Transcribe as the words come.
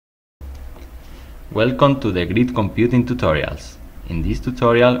Welcome to the grid computing tutorials. In this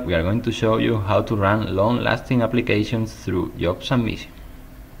tutorial we are going to show you how to run long-lasting applications through Jobsubmission.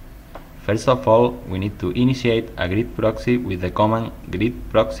 First of all, we need to initiate a grid proxy with the command grid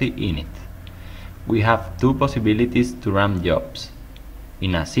proxy init. We have two possibilities to run jobs,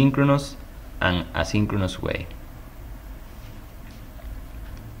 in a synchronous and asynchronous way.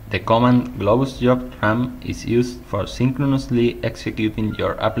 The command globus job run is used for synchronously executing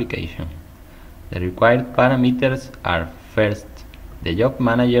your application. The required parameters are first, the job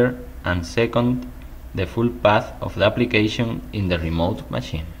manager, and second, the full path of the application in the remote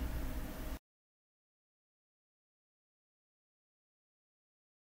machine.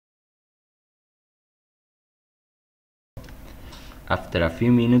 After a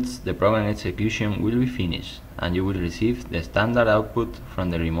few minutes, the program execution will be finished, and you will receive the standard output from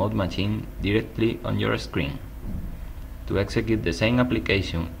the remote machine directly on your screen. To execute the same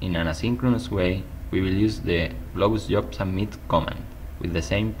application in an asynchronous way, we will use the globus job submit command with the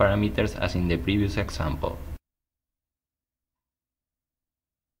same parameters as in the previous example.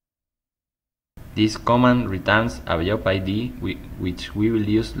 This command returns a job ID which we will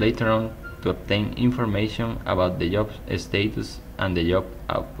use later on to obtain information about the job status and the job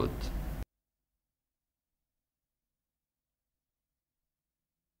output.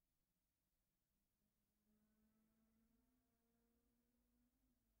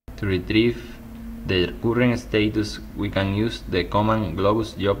 To retrieve the current status, we can use the command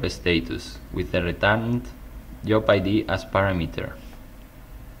globus job status with the returned job ID as parameter.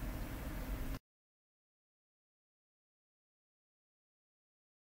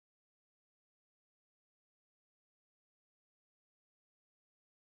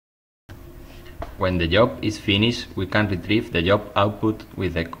 When the job is finished, we can retrieve the job output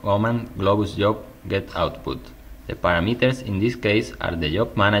with the command globus job get output. The parameters in this case are the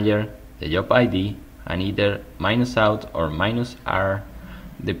job manager, the job ID, and either -out or -r,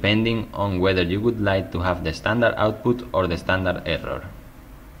 depending on whether you would like to have the standard output or the standard error.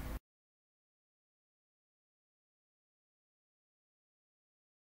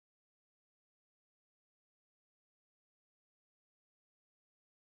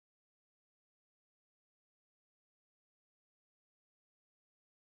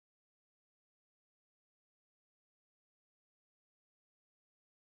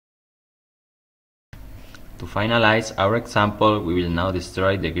 To finalize our example, we will now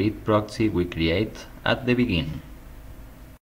destroy the grid proxy we create at the beginning.